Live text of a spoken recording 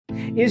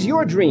is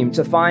your dream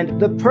to find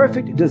the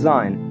perfect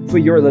design for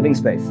your living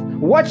space?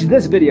 Watch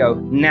this video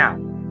now.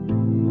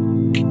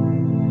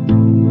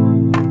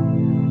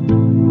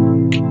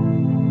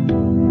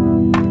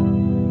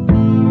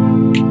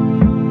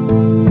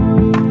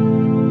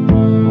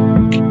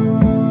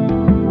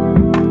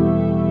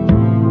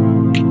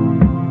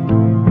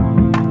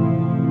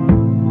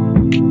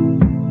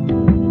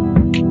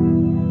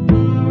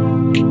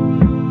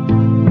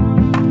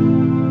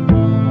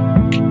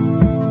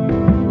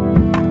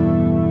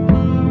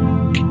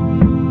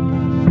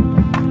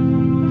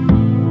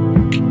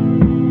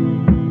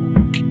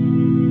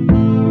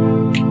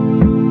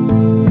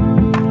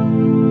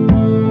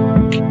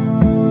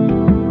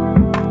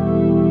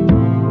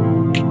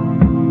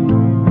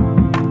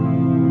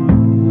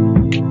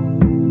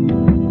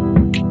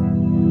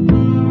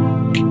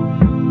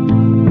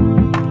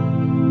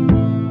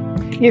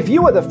 If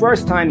you are the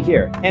first time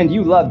here and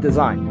you love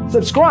design,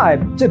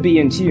 subscribe to Be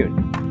in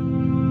Tune.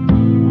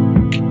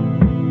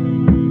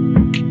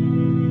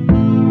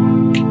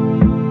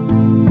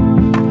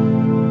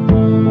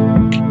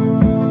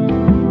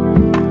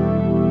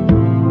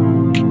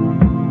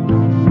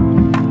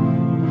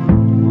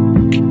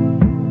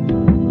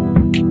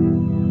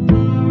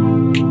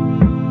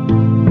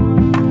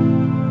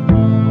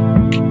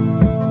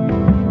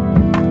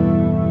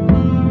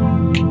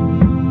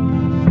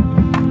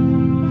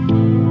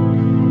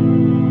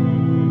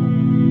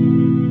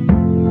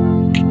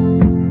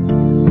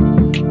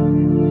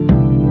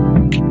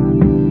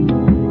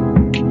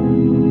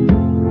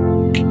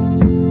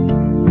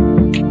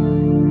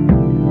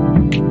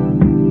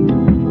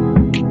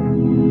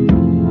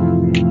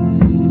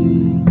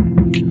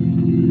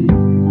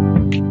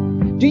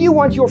 Do you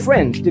want your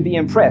friends to be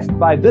impressed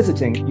by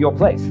visiting your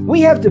place? We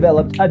have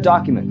developed a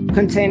document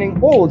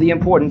containing all the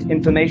important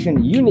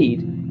information you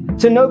need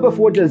to know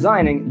before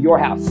designing your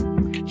house.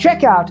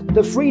 Check out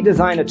the free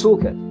designer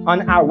toolkit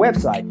on our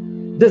website,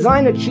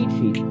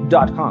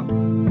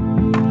 designercheatsheet.com.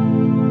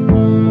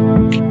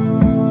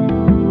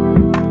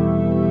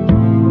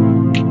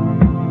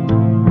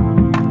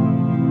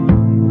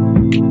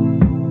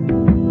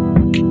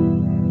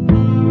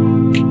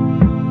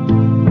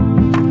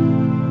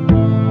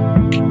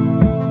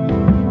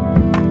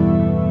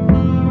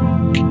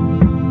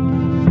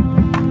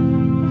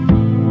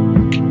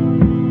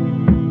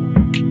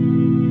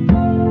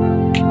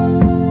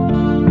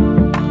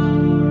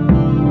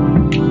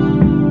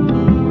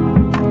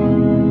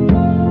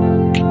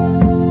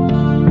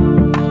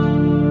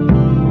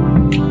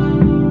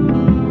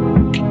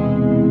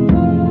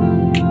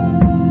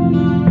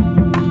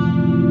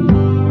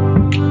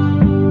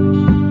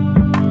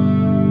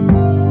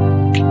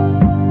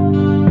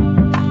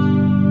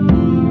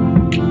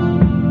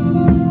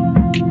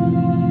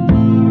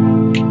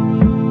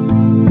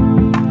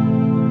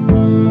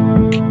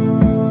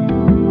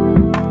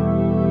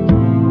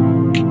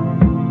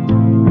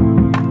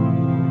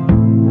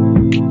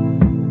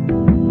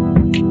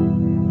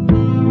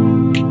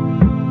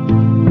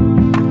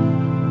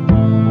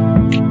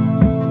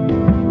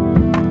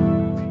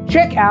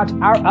 Check out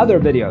our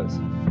other videos.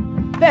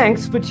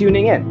 Thanks for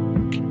tuning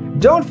in.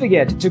 Don't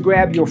forget to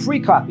grab your free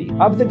copy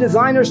of the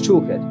Designer's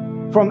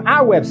Toolkit from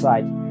our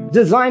website,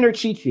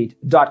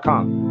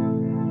 designercheatsheet.com.